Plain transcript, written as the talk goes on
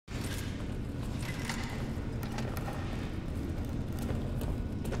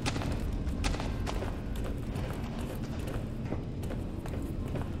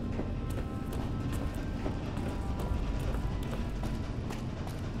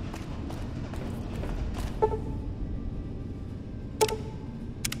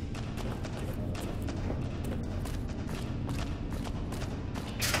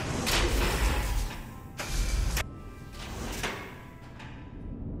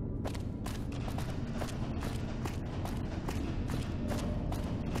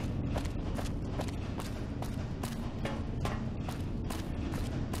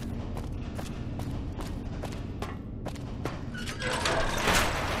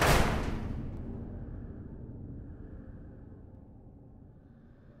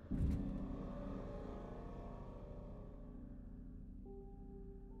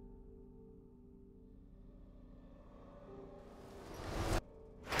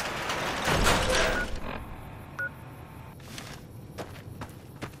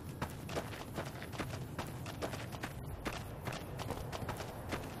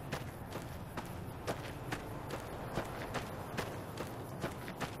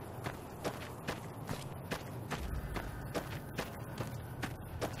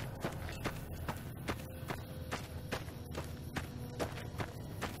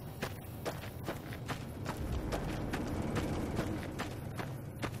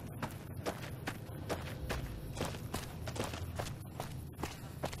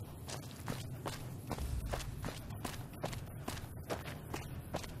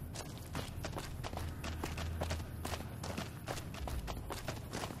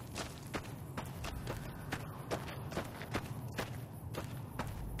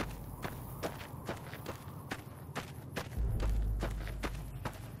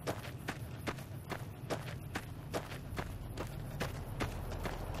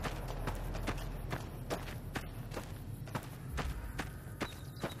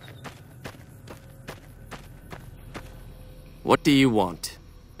What do you want?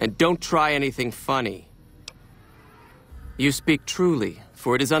 And don't try anything funny. You speak truly,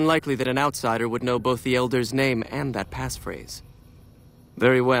 for it is unlikely that an outsider would know both the Elder's name and that passphrase.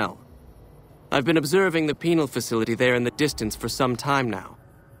 Very well. I've been observing the penal facility there in the distance for some time now,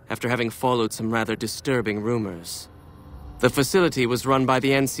 after having followed some rather disturbing rumors. The facility was run by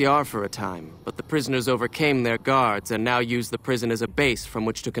the NCR for a time, but the prisoners overcame their guards and now use the prison as a base from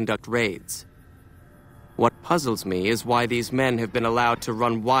which to conduct raids. What puzzles me is why these men have been allowed to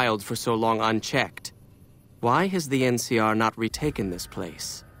run wild for so long unchecked. Why has the NCR not retaken this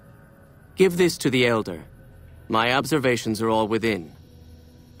place? Give this to the Elder. My observations are all within.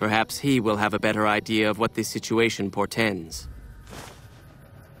 Perhaps he will have a better idea of what this situation portends.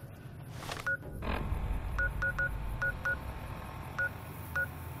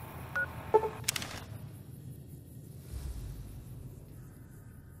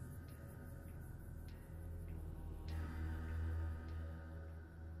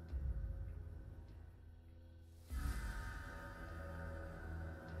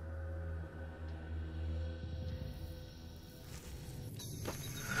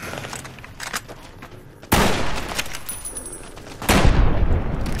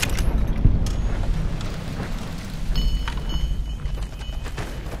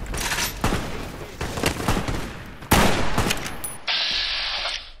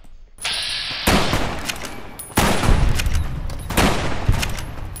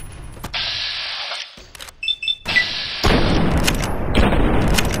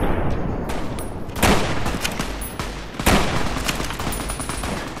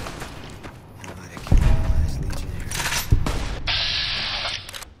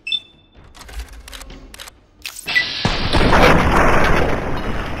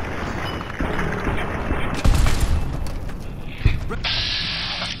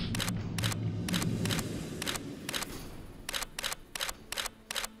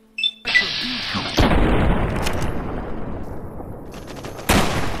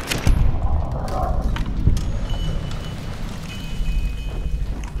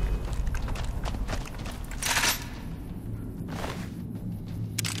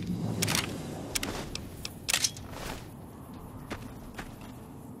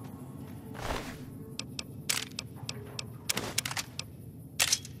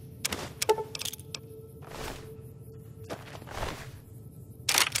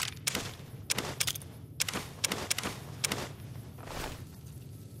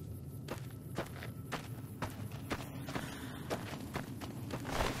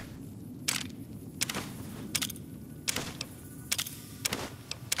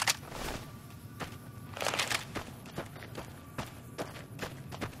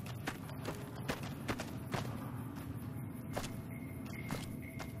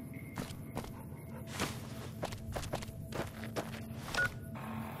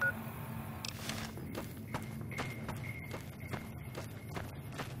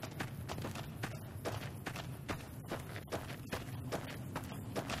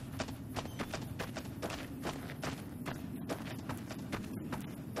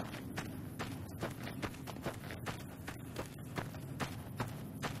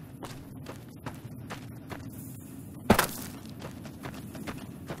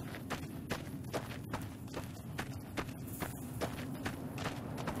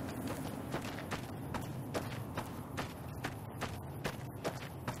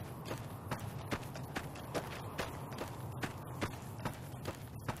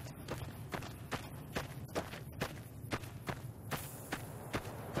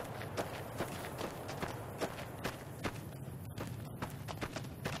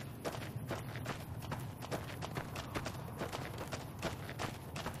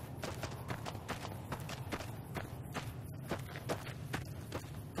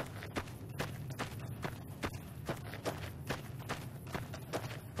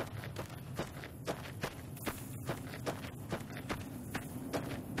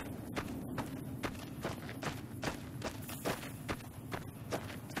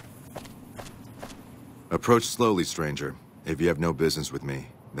 Approach slowly, stranger. If you have no business with me,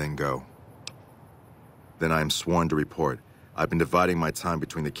 then go. Then I am sworn to report. I've been dividing my time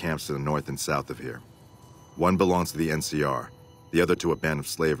between the camps to the north and south of here. One belongs to the NCR, the other to a band of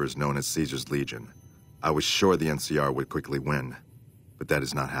slavers known as Caesar's Legion. I was sure the NCR would quickly win, but that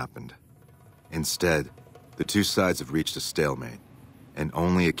has not happened. Instead, the two sides have reached a stalemate, and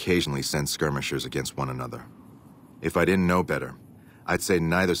only occasionally send skirmishers against one another. If I didn't know better, I'd say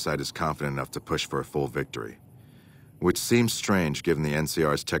neither side is confident enough to push for a full victory, which seems strange given the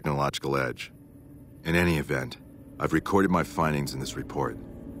NCR's technological edge. In any event, I've recorded my findings in this report.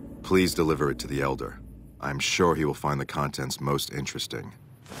 Please deliver it to the Elder. I'm sure he will find the contents most interesting.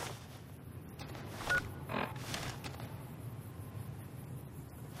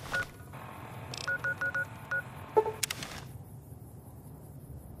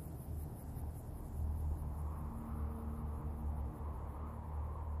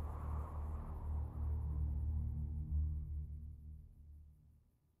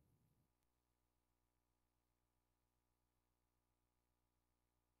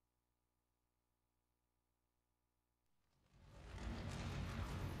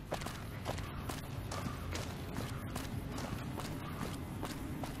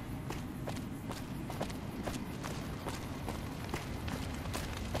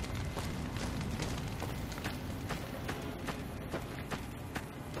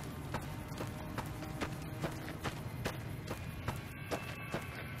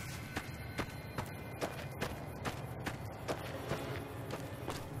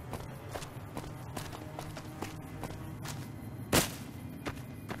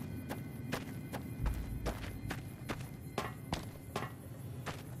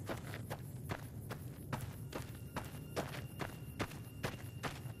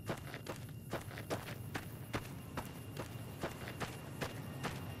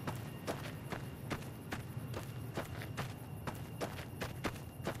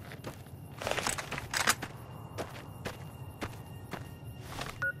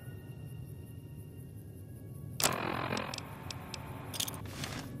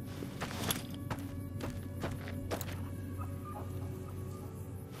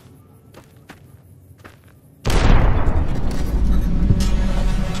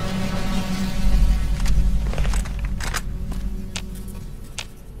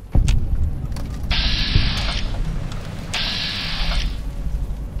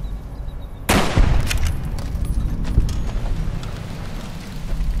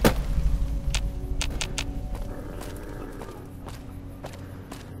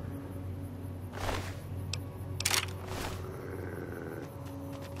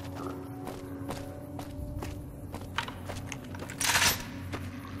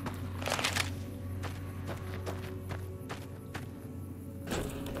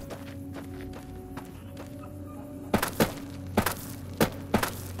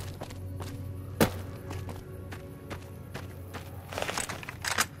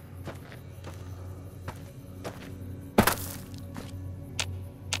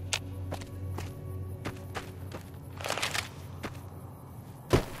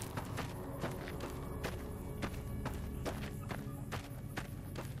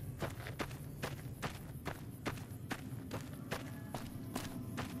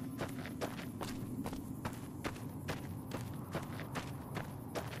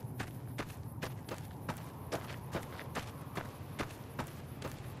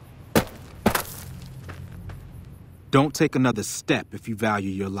 Don't take another step if you value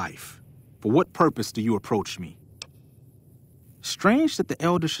your life. For what purpose do you approach me? Strange that the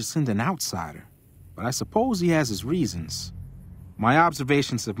Elder should send an outsider, but I suppose he has his reasons. My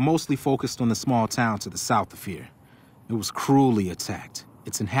observations have mostly focused on the small town to the south of here. It was cruelly attacked,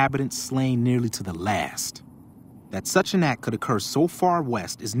 its inhabitants slain nearly to the last. That such an act could occur so far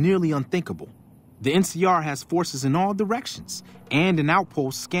west is nearly unthinkable. The NCR has forces in all directions, and an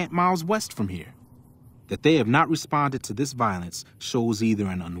outpost scant miles west from here. That they have not responded to this violence shows either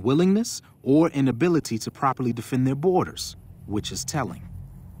an unwillingness or inability to properly defend their borders, which is telling.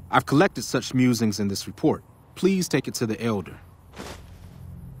 I've collected such musings in this report. Please take it to the Elder.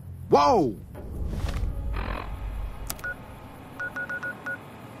 Whoa!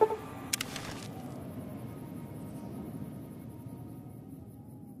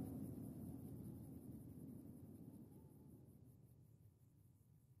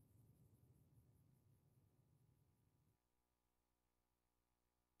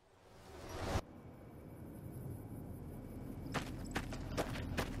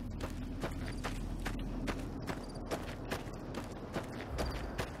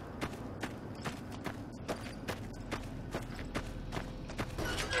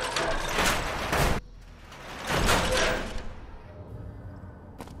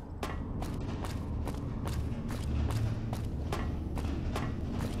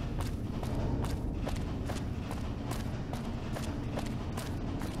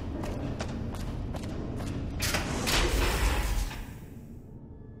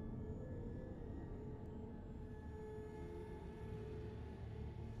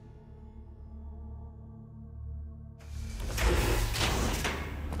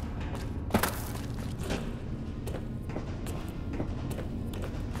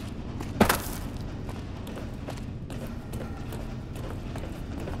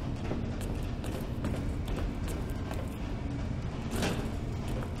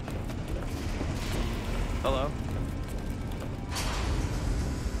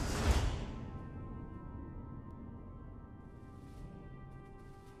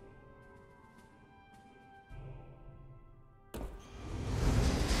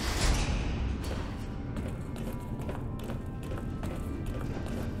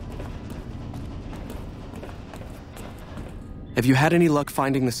 Have you had any luck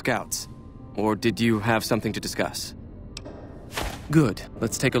finding the scouts? Or did you have something to discuss? Good.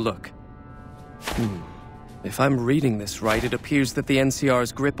 Let's take a look. If I'm reading this right, it appears that the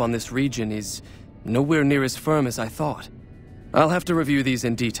NCR's grip on this region is nowhere near as firm as I thought. I'll have to review these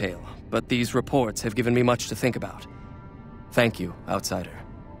in detail, but these reports have given me much to think about. Thank you, Outsider.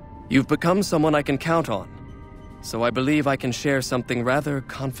 You've become someone I can count on, so I believe I can share something rather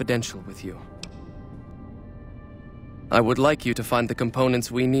confidential with you. I would like you to find the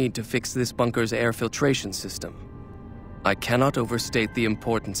components we need to fix this bunker's air filtration system. I cannot overstate the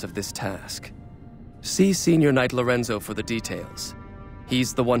importance of this task. See Senior Knight Lorenzo for the details.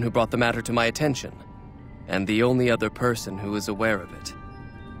 He's the one who brought the matter to my attention, and the only other person who is aware of it.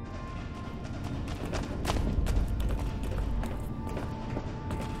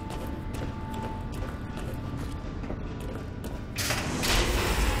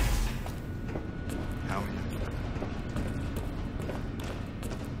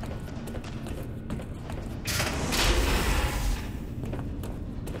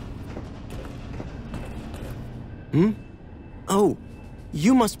 Oh,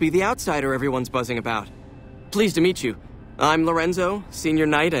 you must be the Outsider everyone's buzzing about. Pleased to meet you. I'm Lorenzo, Senior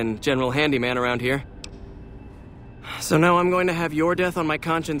Knight and General Handyman around here. So now I'm going to have your death on my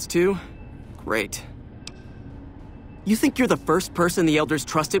conscience too? Great. You think you're the first person the Elders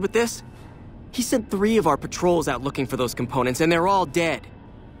trusted with this? He sent 3 of our patrols out looking for those components, and they're all dead.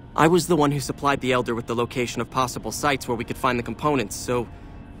 I was the one who supplied the Elder with the location of possible sites where we could find the components, so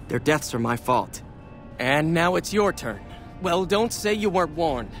their deaths are my fault. And now it's your turn. Well, don't say you weren't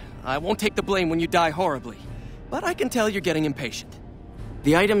warned. I won't take the blame when you die horribly. But I can tell you're getting impatient.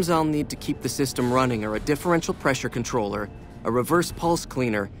 The items I'll need to keep the system running are a differential pressure controller, a reverse pulse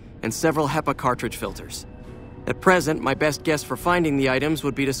cleaner, and several HEPA cartridge filters. At present, my best guess for finding the items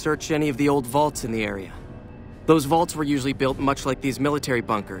would be to search any of the old vaults in the area. Those vaults were usually built much like these military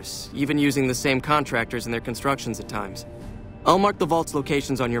bunkers, even using the same contractors in their constructions at times. I'll mark the vault's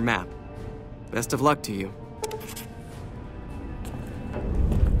locations on your map. Best of luck to you.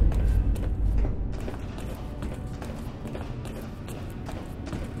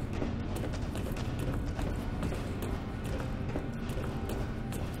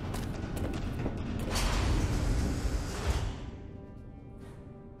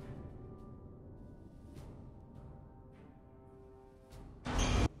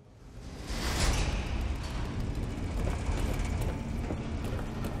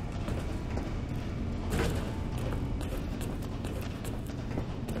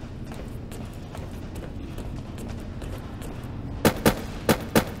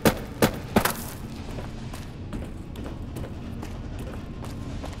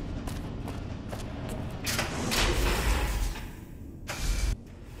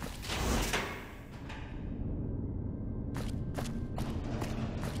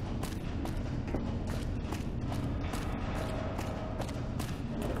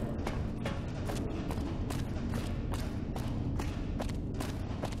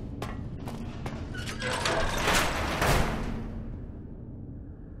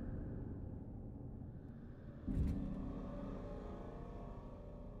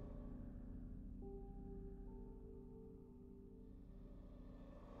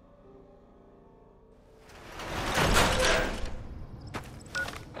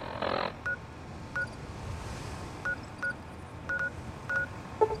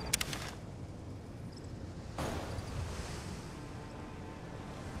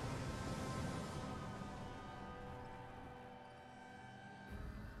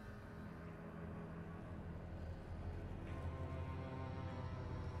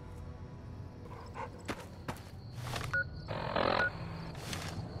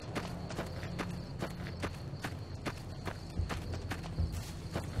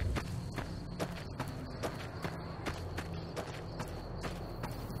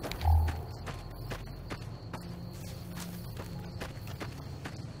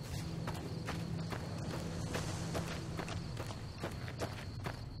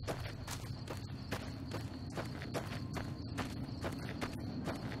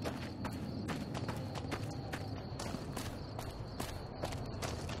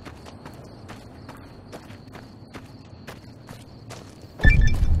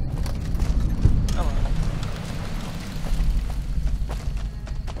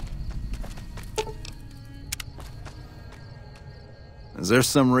 Is there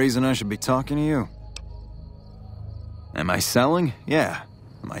some reason I should be talking to you? Am I selling? Yeah.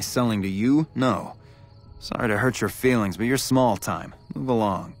 Am I selling to you? No. Sorry to hurt your feelings, but you're small time. Move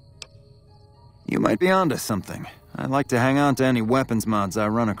along. You might be onto something. I'd like to hang on to any weapons mods I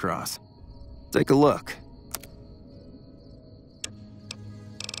run across. Take a look.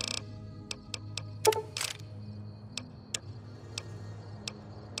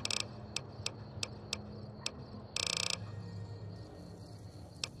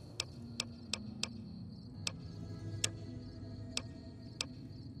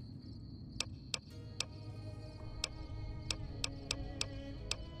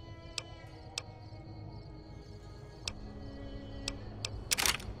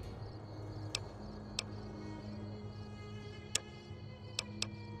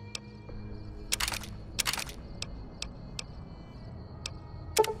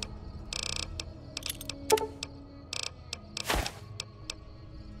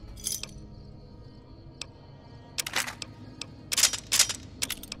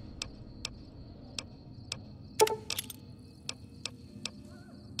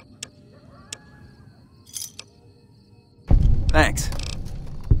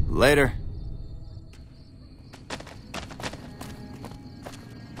 Later.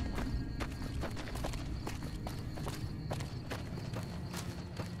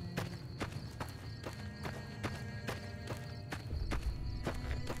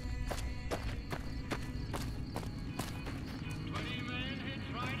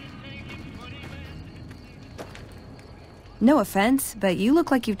 No offense, but you look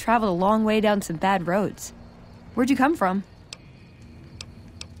like you've traveled a long way down some bad roads. Where'd you come from?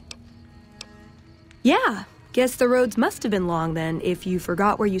 Yeah, guess the roads must have been long then, if you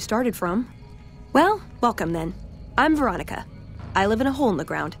forgot where you started from. Well, welcome then. I'm Veronica. I live in a hole in the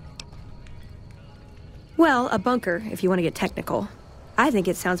ground. Well, a bunker, if you want to get technical. I think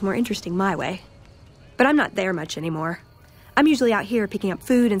it sounds more interesting my way. But I'm not there much anymore. I'm usually out here picking up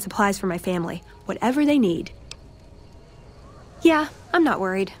food and supplies for my family, whatever they need. Yeah, I'm not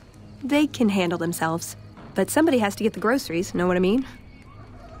worried. They can handle themselves. But somebody has to get the groceries, know what I mean?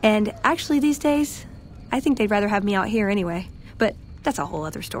 And actually these days, I think they'd rather have me out here anyway. But that's a whole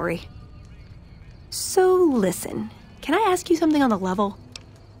other story. So listen, can I ask you something on the level?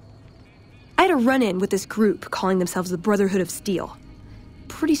 I had a run-in with this group calling themselves the Brotherhood of Steel.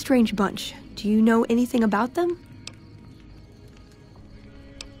 Pretty strange bunch. Do you know anything about them?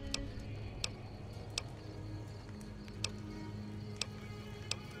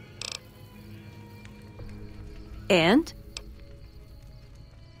 And?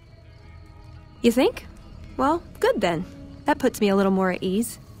 You think? Well, good then. That puts me a little more at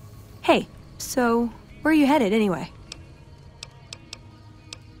ease. Hey, so where are you headed anyway?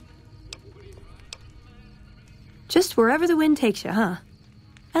 Just wherever the wind takes you, huh?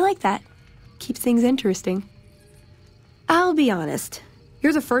 I like that. Keeps things interesting. I'll be honest.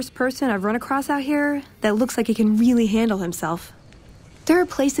 You're the first person I've run across out here that looks like he can really handle himself. There are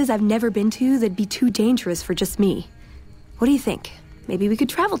places I've never been to that'd be too dangerous for just me. What do you think? Maybe we could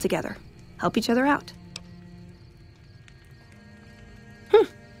travel together. Help each other out.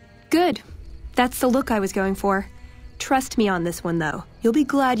 Good. That's the look I was going for. Trust me on this one, though. You'll be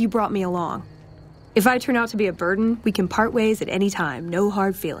glad you brought me along. If I turn out to be a burden, we can part ways at any time. No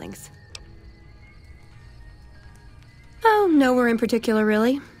hard feelings. Oh, nowhere in particular,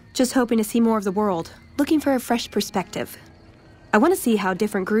 really. Just hoping to see more of the world. Looking for a fresh perspective. I want to see how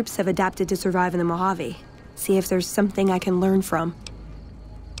different groups have adapted to survive in the Mojave. See if there's something I can learn from.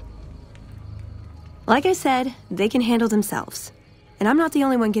 Like I said, they can handle themselves. And I'm not the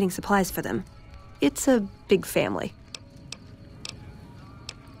only one getting supplies for them. It's a big family.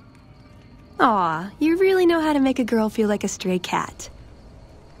 Aw, you really know how to make a girl feel like a stray cat.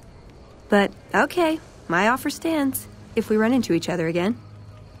 But, okay, my offer stands, if we run into each other again.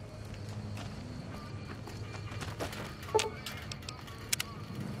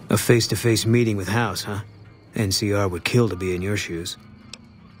 A face-to-face meeting with House, huh? NCR would kill to be in your shoes.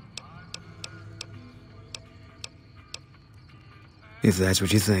 If that's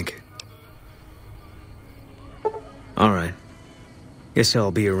what you think. Alright. Guess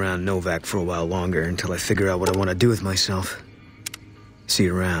I'll be around Novak for a while longer until I figure out what I want to do with myself. See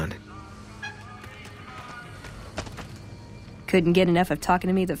you around. Couldn't get enough of talking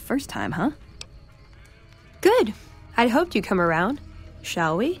to me the first time, huh? Good. I'd hoped you'd come around.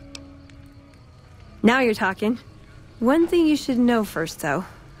 Shall we? Now you're talking. One thing you should know first, though.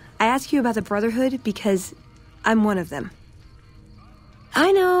 I ask you about the Brotherhood because I'm one of them.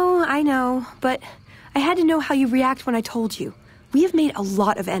 I know, but I had to know how you react when I told you. We have made a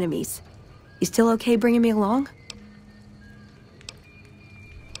lot of enemies. You still okay bringing me along?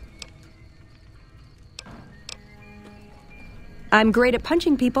 I'm great at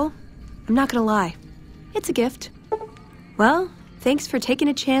punching people. I'm not gonna lie. It's a gift. Well, thanks for taking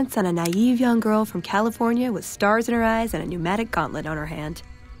a chance on a naive young girl from California with stars in her eyes and a pneumatic gauntlet on her hand.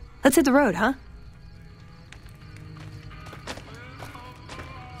 Let's hit the road, huh?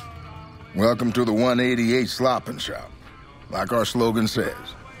 Welcome to the 188 Slop and Shop. Like our slogan says,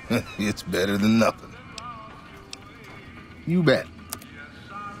 it's better than nothing. You bet.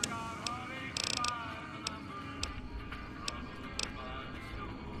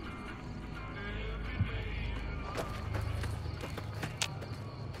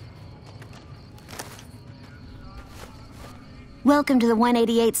 Welcome to the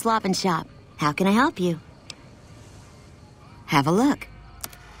 188 Slop and Shop. How can I help you? Have a look.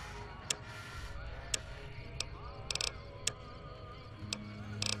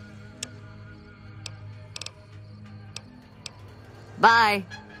 Bye.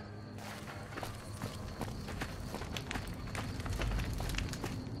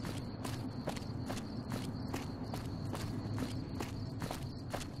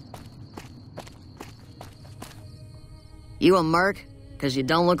 You a merc? because you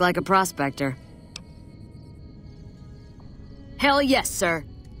don't look like a prospector. Hell yes, sir.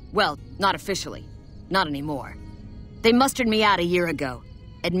 Well, not officially. Not anymore. They mustered me out a year ago.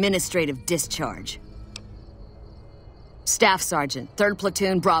 Administrative discharge. Staff Sergeant, 3rd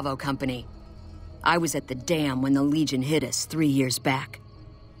Platoon, Bravo Company. I was at the dam when the Legion hit us 3 years back.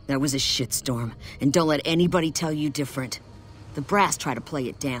 That was a shitstorm, and don't let anybody tell you different. The brass tried to play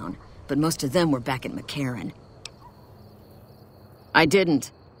it down, but most of them were back at McCarran. I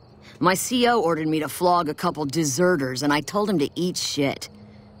didn't. My CO ordered me to flog a couple deserters, and I told him to eat shit.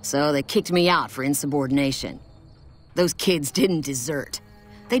 So they kicked me out for insubordination. Those kids didn't desert.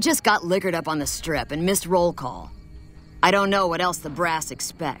 They just got liquored up on the strip and missed roll call. I don't know what else the brass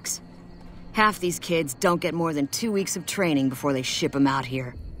expects. Half these kids don't get more than 2 weeks of training before they ship them out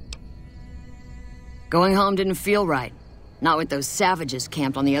here. Going home didn't feel right. Not with those savages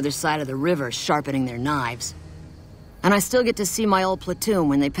camped on the other side of the river sharpening their knives. And I still get to see my old platoon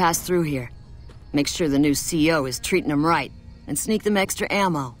when they pass through here. Make sure the new CO is treating them right, and sneak them extra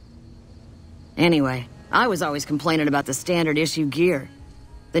ammo. Anyway, I was always complaining about the standard issue gear.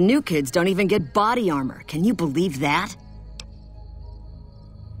 The new kids don't even get body armor. Can you believe that?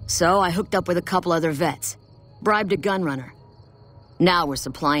 So I hooked up with a couple other vets. Bribed a gunrunner. Now we're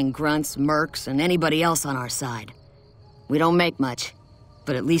supplying grunts, mercs, and anybody else on our side. We don't make much,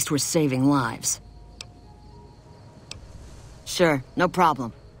 but at least we're saving lives. Sure, no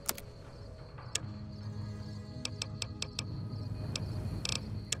problem.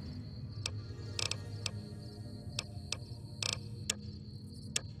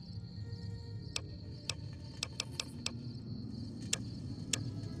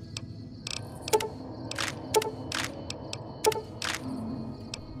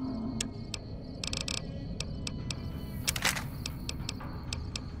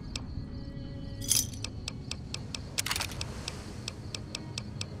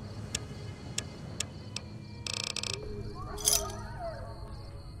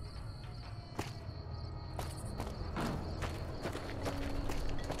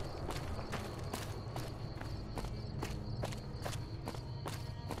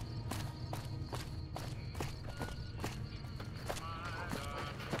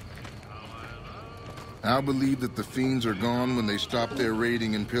 I'll believe that the fiends are gone when they stop their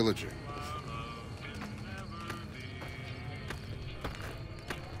raiding and pillaging.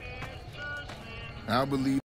 I'll believe